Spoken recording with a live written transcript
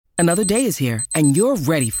Another day is here, and you're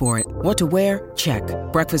ready for it. What to wear? Check.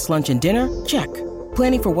 Breakfast, lunch, and dinner? Check.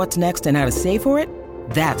 Planning for what's next and how to save for it?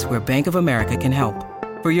 That's where Bank of America can help.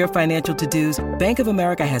 For your financial to-dos, Bank of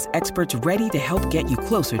America has experts ready to help get you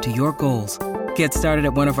closer to your goals. Get started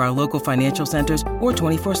at one of our local financial centers or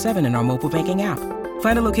 24/7 in our mobile banking app.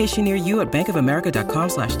 Find a location near you at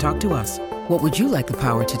bankofamerica.com/talktous. What would you like the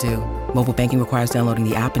power to do? Mobile banking requires downloading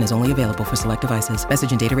the app and is only available for select devices.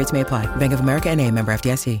 Message and data rates may apply. Bank of America N.A., member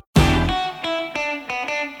FDIC.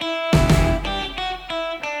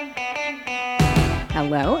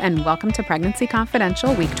 Hello, and welcome to Pregnancy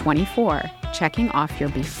Confidential, Week 24, checking off your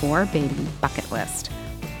before baby bucket list.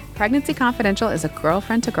 Pregnancy Confidential is a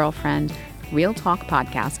girlfriend-to-girlfriend, real talk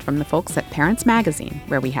podcast from the folks at Parents Magazine,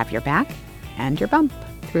 where we have your back and your bump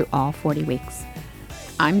through all 40 weeks.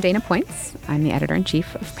 I'm Dana Points. I'm the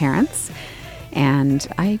editor-in-chief of Parents, and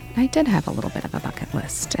I did have a little bit of a bucket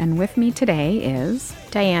list. And with me today is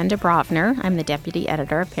Diane Dubrovner. I'm the deputy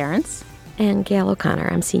editor of Parents. And Gail O'Connor.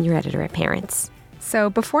 I'm senior editor at Parents.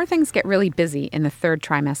 So before things get really busy in the third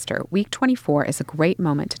trimester, week 24 is a great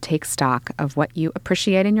moment to take stock of what you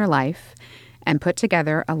appreciate in your life and put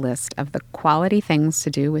together a list of the quality things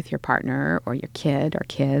to do with your partner or your kid or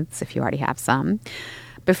kids, if you already have some,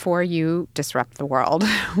 before you disrupt the world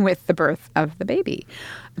with the birth of the baby.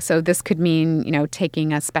 So this could mean,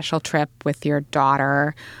 taking a special trip with your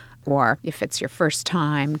daughter, or if it's your first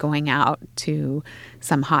time, going out to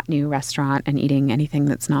some hot new restaurant and eating anything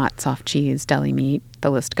that's not soft cheese, deli meat,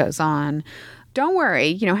 the list goes on. Don't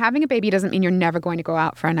worry, having a baby doesn't mean you're never going to go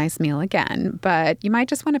out for a nice meal again, but you might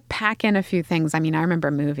just want to pack in a few things. I mean, I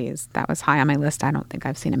remember movies. That was high on my list. I don't think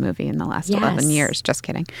I've seen a movie in the last 11 years. Just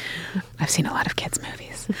kidding. I've seen a lot of kids'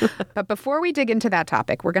 movies. But before we dig into that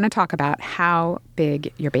topic, we're going to talk about how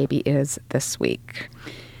big your baby is this week.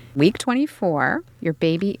 Week 24, your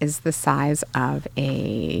baby is the size of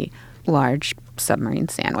a large submarine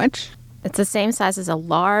sandwich. It's the same size as a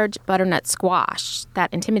large butternut squash,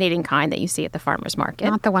 that intimidating kind that you see at the farmer's market.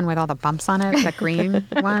 Not the one with all the bumps on it, the green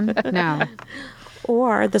one? No.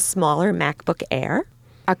 Or the smaller MacBook Air.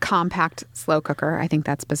 A compact slow cooker. I think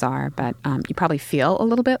that's bizarre, but you probably feel a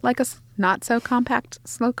little bit like a not-so-compact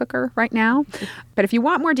slow cooker right now. But if you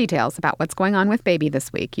want more details about what's going on with baby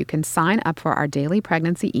this week, you can sign up for our daily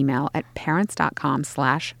pregnancy email at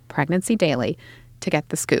parents.com/pregnancydaily to get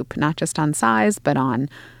the scoop, not just on size, but on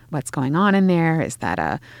what's going on in there. Is that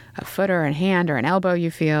a foot or a hand or an elbow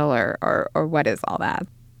you feel, or what is all that?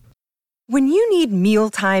 When you need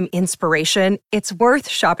mealtime inspiration, it's worth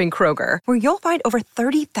shopping Kroger, where you'll find over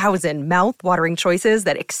 30,000 mouth-watering choices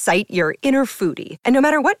that excite your inner foodie. And no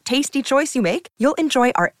matter what tasty choice you make, you'll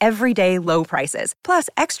enjoy our everyday low prices, plus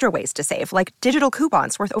extra ways to save, like digital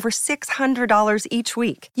coupons worth over $600 each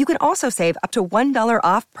week. You can also save up to $1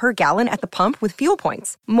 off per gallon at the pump with fuel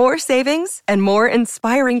points. More savings and more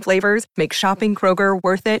inspiring flavors make shopping Kroger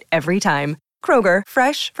worth it every time. Kroger,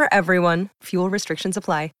 fresh for everyone. Fuel restrictions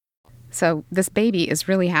apply. So this baby is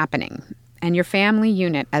really happening. And your family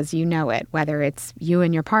unit, as you know it, whether it's you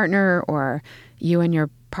and your partner or you and your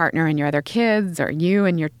partner and your other kids or you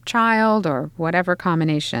and your child or whatever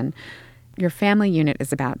combination, your family unit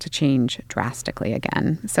is about to change drastically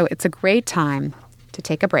again. So it's a great time to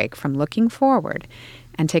take a break from looking forward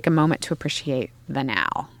and take a moment to appreciate the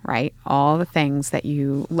now, right? All the things that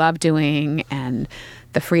you love doing and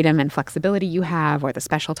the freedom and flexibility you have, or the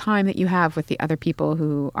special time that you have with the other people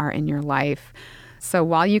who are in your life. So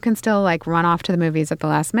while you can still run off to the movies at the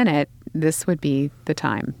last minute, this would be the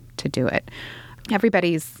time to do it.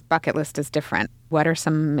 Everybody's bucket list is different. What are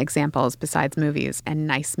some examples besides movies and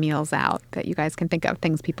nice meals out that you guys can think of,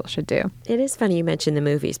 things people should do? It is funny you mentioned the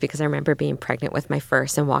movies, because I remember being pregnant with my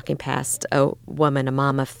first and walking past a woman, a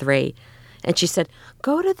mom of 3, and she said,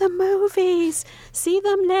 "Go to the movies, see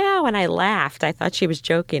them now." And I laughed. I thought she was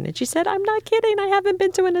joking. And she said, "I'm not kidding. I haven't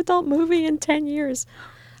been to an adult movie in 10 years.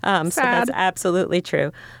 So that's absolutely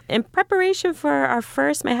true. In preparation for our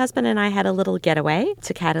first, my husband and I had a little getaway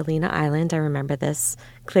to Catalina Island. I remember this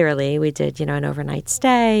clearly. We did, an overnight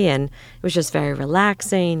stay, and it was just very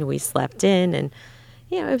relaxing. We slept in, and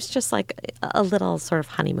it was just like a little sort of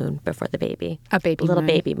honeymoon before the baby. A little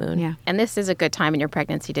baby moon. Yeah. And this is a good time in your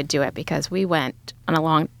pregnancy to do it, because we went on a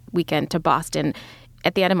long weekend to Boston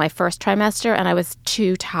at the end of my first trimester, and I was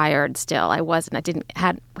too tired still. I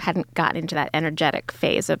hadn't gotten into that energetic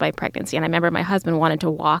phase of my pregnancy. And I remember my husband wanted to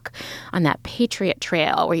walk on that Patriot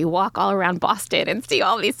Trail where you walk all around Boston and see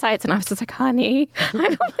all these sights. And I was just like, honey, I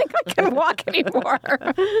don't think I can walk anymore.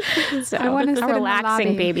 So I want to sit a relaxing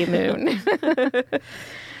in the lobby. baby moon.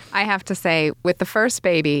 I have to say, with the first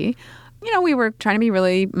baby, we were trying to be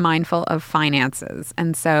really mindful of finances.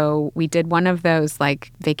 And so we did one of those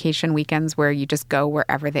like vacation weekends where you just go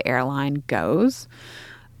wherever the airline goes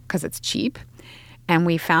because it's cheap. And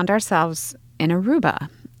we found ourselves in Aruba,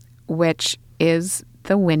 which is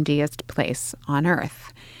the windiest place on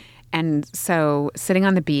earth. And so sitting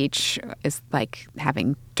on the beach is like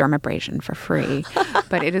having dermabrasion for free.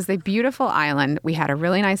 But it is a beautiful island. We had a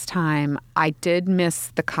really nice time. I did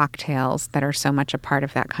miss the cocktails that are so much a part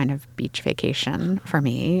of that kind of beach vacation for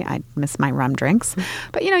me. I miss my rum drinks.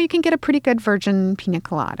 But, you can get a pretty good virgin pina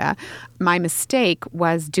colada. My mistake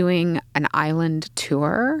was doing an island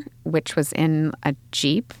tour, which was in a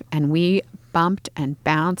Jeep, and we bumped and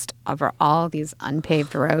bounced over all these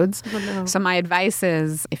unpaved roads. Oh, no. So my advice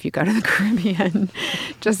is if you go to the Caribbean,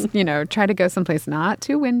 just, try to go someplace not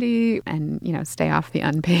too windy and, stay off the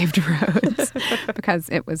unpaved roads because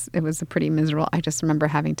it was a pretty miserable. I just remember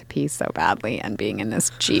having to pee so badly and being in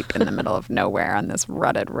this Jeep in the middle of nowhere on this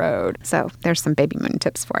rutted road. So there's some baby moon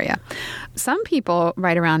tips for you. Some people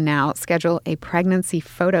right around now schedule a pregnancy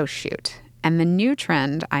photo shoot. And the new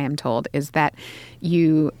trend, I am told, is that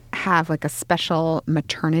you have like a special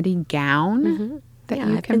maternity gown that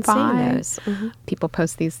you can buy. Seeing those. People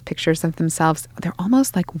post these pictures of themselves. They're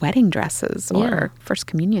almost like wedding dresses or first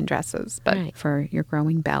communion dresses, but for your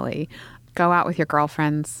growing belly. Go out with your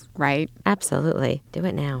girlfriends, right? Absolutely. Do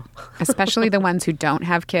it now. Especially the ones who don't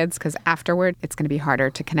have kids, because afterward it's going to be harder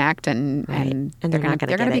to connect and they're going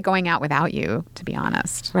to be going out without you, to be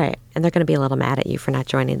honest. Right. And they're going to be a little mad at you for not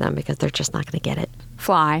joining them because they're just not going to get it.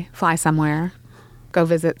 Fly somewhere. Go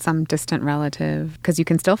visit some distant relative, because you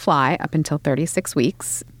can still fly up until 36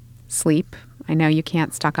 weeks. Sleep. I know you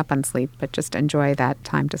can't stock up on sleep, but just enjoy that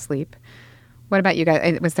time to sleep. What about you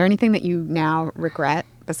guys? Was there anything that you now regret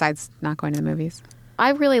besides not going to the movies?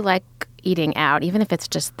 I really like eating out, even if it's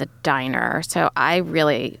just the diner. So I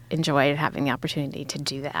really enjoyed having the opportunity to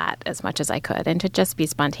do that as much as I could and to just be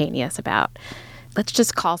spontaneous about, let's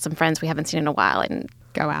just call some friends we haven't seen in a while and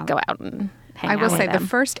go out and hang out. I will say the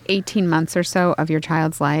first 18 months or so of your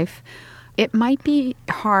child's life, it might be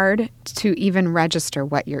hard to even register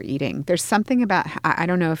what you're eating. There's something about, I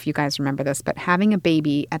don't know if you guys remember this, but having a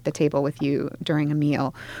baby at the table with you during a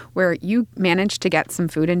meal where you manage to get some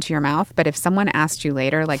food into your mouth, but if someone asked you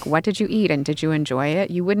later, like, what did you eat and did you enjoy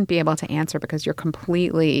it? You wouldn't be able to answer because you're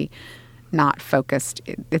completely not focused.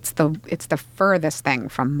 It's the furthest thing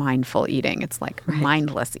from mindful eating. It's like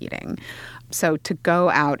mindless eating. So to go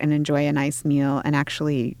out and enjoy a nice meal and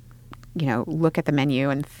actually look at the menu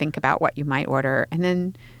and think about what you might order and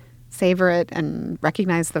then savor it and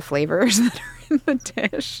recognize the flavors that are in the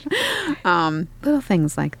dish. Little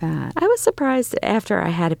things like that. I was surprised after I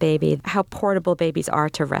had a baby how portable babies are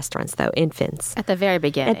to restaurants, though, infants. At the very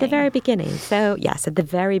beginning. At the very beginning. So, yes, at the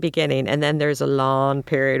very beginning. And then there's a long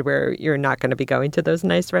period where you're not going to be going to those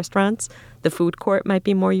nice restaurants. The food court might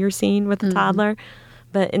be more your scene with a toddler.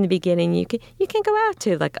 But in the beginning, you can go out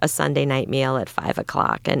to like a Sunday night meal at 5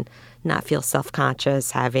 o'clock and not feel self-conscious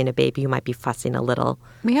having a baby who might be fussing a little.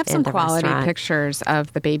 We have some quality restaurant. Pictures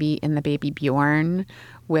of the baby in the baby Bjorn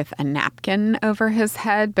with a napkin over his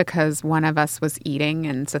head because one of us was eating,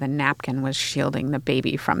 and so the napkin was shielding the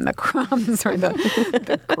baby from the crumbs or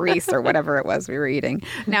the grease or whatever it was we were eating.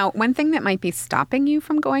 Now, one thing that might be stopping you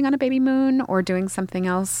from going on a baby moon or doing something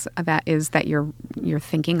else that is that you're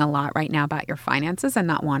thinking a lot right now about your finances and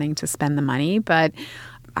not wanting to spend the money, but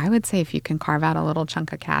I would say if you can carve out a little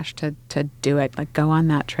chunk of cash to do it, like go on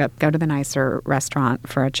that trip, go to the nicer restaurant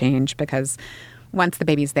for a change, because once the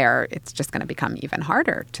baby's there, it's just going to become even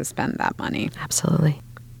harder to spend that money. Absolutely.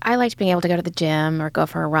 I liked being able to go to the gym or go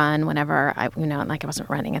for a run whenever I wasn't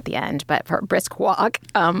running at the end, but for a brisk walk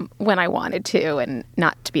when I wanted to, and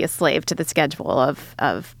not to be a slave to the schedule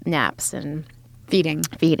of naps and feeding.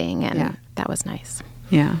 And that was nice.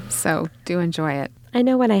 Yeah. So do enjoy it. I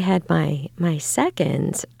know when I had my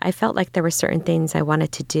second, I felt like there were certain things I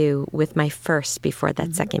wanted to do with my first before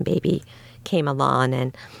that second baby came along.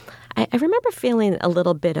 And I remember feeling a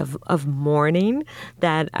little bit of mourning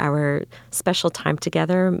that our special time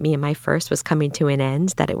together, me and my first, was coming to an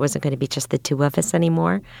end, that it wasn't going to be just the two of us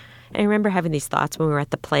anymore. And I remember having these thoughts when we were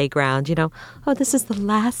at the playground, this is the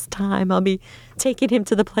last time I'll be taking him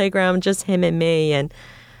to the playground, just him and me. And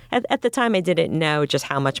at the time, I didn't know just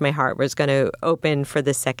how much my heart was going to open for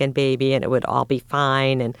the second baby and it would all be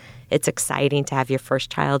fine. And it's exciting to have your first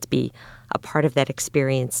child be a part of that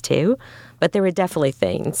experience too. But there were definitely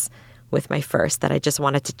things with my first that I just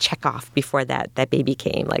wanted to check off before that baby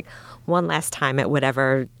came. Like one last time at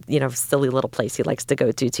whatever, silly little place he likes to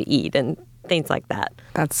go to eat and things like that.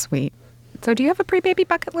 That's sweet. So do you have a pre-baby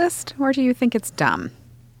bucket list or do you think it's dumb?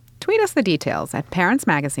 Tweet us the details at Parents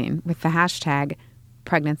Magazine with the hashtag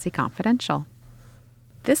PregnancyConfidential.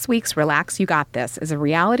 This week's Relax You Got This is a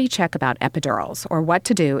reality check about epidurals, or what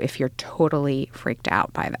to do if you're totally freaked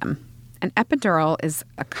out by them. An epidural is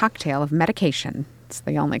a cocktail of medication. It's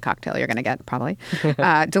the only cocktail you're going to get, probably.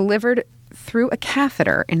 Delivered through a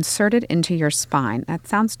catheter inserted into your spine. That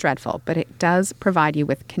sounds dreadful, but it does provide you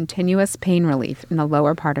with continuous pain relief in the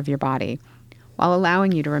lower part of your body while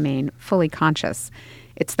allowing you to remain fully conscious.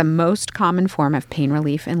 It's the most common form of pain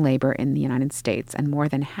relief in labor in the United States, and more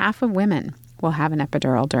than half of women will have an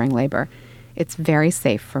epidural during labor. It's very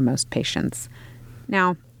safe for most patients.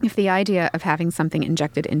 Now, if the idea of having something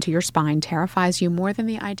injected into your spine terrifies you more than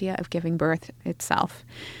the idea of giving birth itself,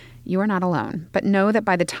 you are not alone. But know that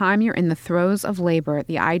by the time you're in the throes of labor,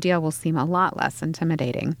 the idea will seem a lot less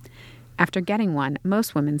intimidating. After getting one,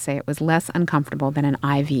 most women say it was less uncomfortable than an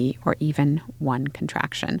IV or even one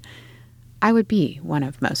contraction. I would be one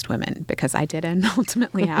of most women because I didn't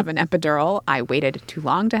ultimately have an epidural. I waited too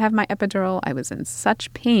long to have my epidural. I was in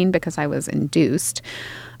such pain because I was induced.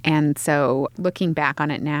 And so looking back on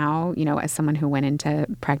it now, as someone who went into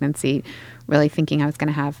pregnancy really thinking I was going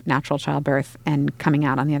to have natural childbirth and coming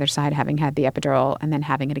out on the other side having had the epidural and then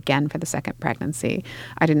having it again for the second pregnancy,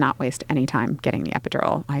 I did not waste any time getting the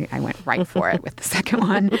epidural. I went right for it with the second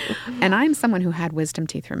one. And I'm someone who had wisdom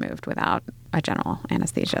teeth removed without a general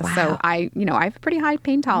anesthesia. Wow. So I have a pretty high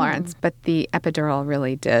pain tolerance, but the epidural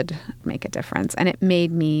really did make a difference. And it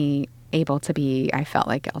made me able to be, I felt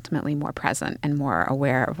like, ultimately more present and more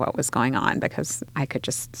aware of what was going on because I could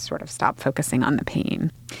just sort of stop focusing on the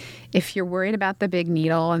pain. If you're worried about the big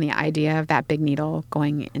needle and the idea of that big needle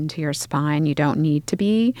going into your spine, you don't need to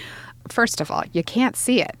be. First of all, you can't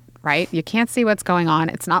see it, right? You can't see what's going on.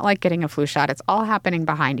 It's not like getting a flu shot. It's all happening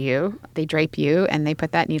behind you. They drape you and they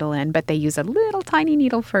put that needle in, but they use a little tiny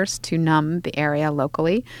needle first to numb the area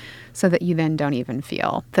locally so that you then don't even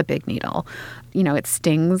feel the big needle. It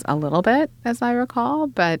stings a little bit, as I recall,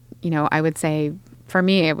 but, I would say for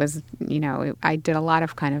me, it was, I did a lot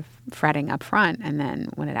of kind of fretting up front. And then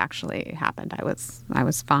when it actually happened, I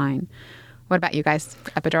was fine. What about you guys?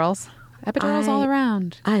 Epidurals? Epidurals all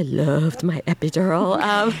around. I loved my epidural.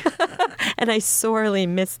 And I sorely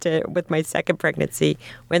missed it with my second pregnancy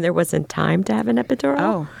when there wasn't time to have an epidural.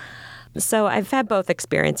 Oh. So I've had both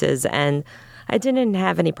experiences, and I didn't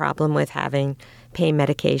have any problem with having pain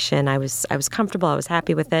medication. I was comfortable. I was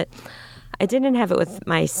happy with it. I didn't have it with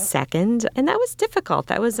my second, and that was difficult.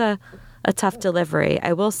 That was a tough delivery.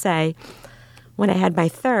 I will say, when I had my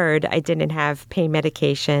third, I didn't have pain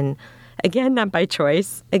medication. Again, not by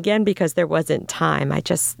choice. Again, because there wasn't time.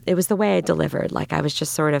 It was the way I delivered. Like I was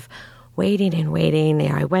just sort of waiting and waiting.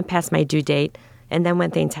 I went past my due date, and then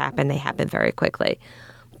when things happened, they happened very quickly.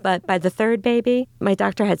 But by the third baby, my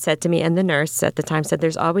doctor had said to me, and the nurse at the time said,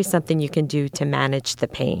 there's always something you can do to manage the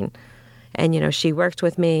pain. And, she worked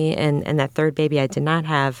with me, and that third baby, I did not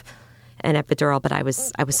have an epidural, but I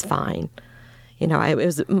was fine. It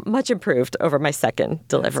was much improved over my second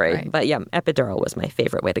delivery. Right. But yeah, epidural was my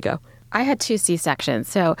favorite way to go. I had 2 C-sections.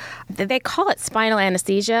 So they call it spinal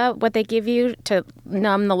anesthesia, what they give you to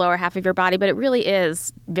numb the lower half of your body, but it really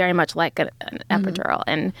is very much like an epidural.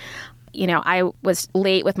 And I was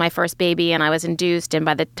late with my first baby and I was induced, and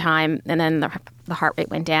by the time, and then the heart rate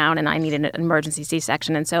went down and I needed an emergency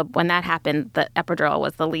C-section. And so when that happened, the epidural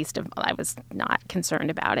was the least of, I was not concerned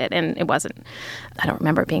about it. And it wasn't, I don't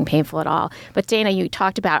remember it being painful at all. But Dana, you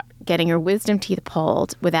talked about getting your wisdom teeth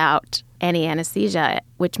pulled without any anesthesia,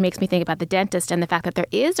 which makes me think about the dentist and the fact that there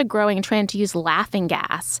is a growing trend to use laughing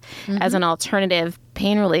gas as an alternative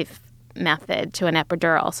pain relief method to an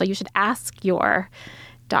epidural. So you should ask your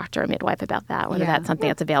doctor or midwife about that, whether that's something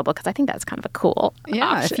that's available, because I think that's kind of a cool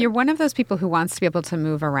option. If you're one of those people who wants to be able to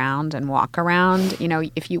move around and walk around,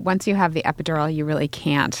 once you have the epidural, you really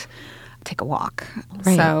can't take a walk.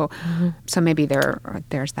 Right. So maybe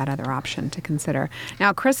there's that other option to consider.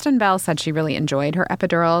 Now, Kristen Bell said she really enjoyed her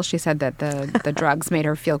epidural. She said that the drugs made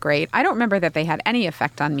her feel great. I don't remember that they had any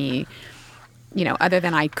effect on me, other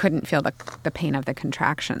than I couldn't feel the pain of the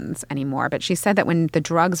contractions anymore. But she said that when the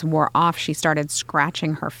drugs wore off, she started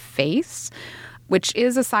scratching her face, which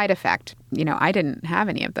is a side effect. I didn't have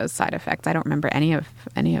any of those side effects. I don't remember any of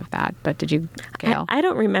that. But did you, Gail? I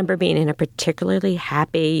don't remember being in a particularly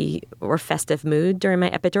happy or festive mood during my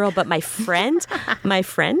epidural. But my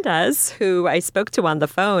friend does, who I spoke to on the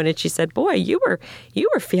phone, and she said, "Boy, you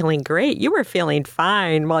were feeling great. You were feeling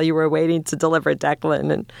fine while you were waiting to deliver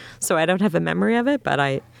Declan." And so I don't have a memory of it, but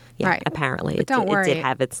apparently it did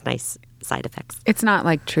have its nice side effects. It's not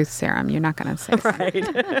like truth serum. You're not going to say something.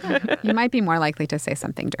 Right. You might be more likely to say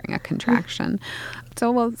something during a contraction.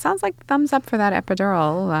 So, well, it sounds like thumbs up for that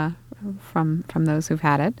epidural from those who've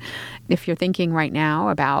had it. If you're thinking right now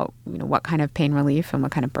about what kind of pain relief and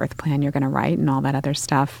what kind of birth plan you're going to write and all that other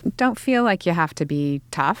stuff, don't feel like you have to be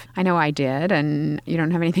tough. I know I did, and you don't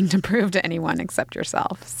have anything to prove to anyone except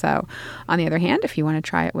yourself. So, on the other hand, if you want to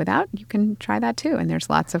try it without, you can try that too. And there's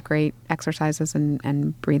lots of great exercises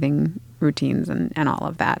and breathing routines and all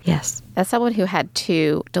of that. Yes. As someone who had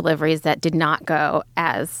 2 deliveries that did not go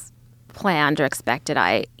as planned or expected,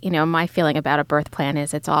 my feeling about a birth plan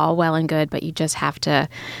is it's all well and good, but you just have to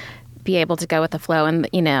be able to go with the flow. And,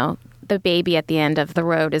 the baby at the end of the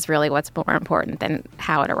road is really what's more important than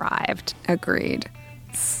how it arrived. Agreed.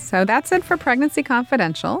 So that's it for Pregnancy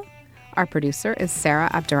Confidential. Our producer is Sarah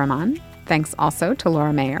Abdurrahman. Thanks also to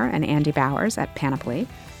Laura Mayer and Andy Bowers at Panoply.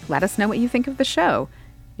 Let us know what you think of the show.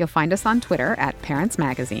 You'll find us on Twitter at Parents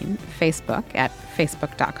Magazine, Facebook at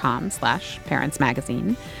facebook.com/Parents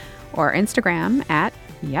Magazine, or Instagram at,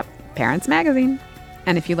 Parents Magazine.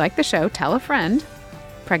 And if you like the show, tell a friend,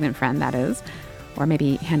 pregnant friend that is, or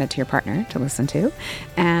maybe hand it to your partner to listen to,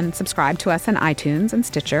 and subscribe to us on iTunes and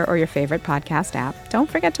Stitcher or your favorite podcast app. Don't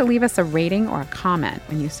forget to leave us a rating or a comment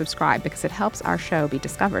when you subscribe because it helps our show be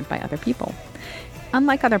discovered by other people.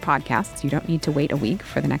 Unlike other podcasts, you don't need to wait a week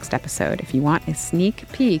for the next episode. If you want a sneak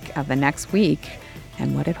peek of the next week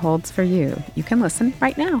and what it holds for you, you can listen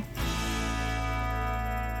right now.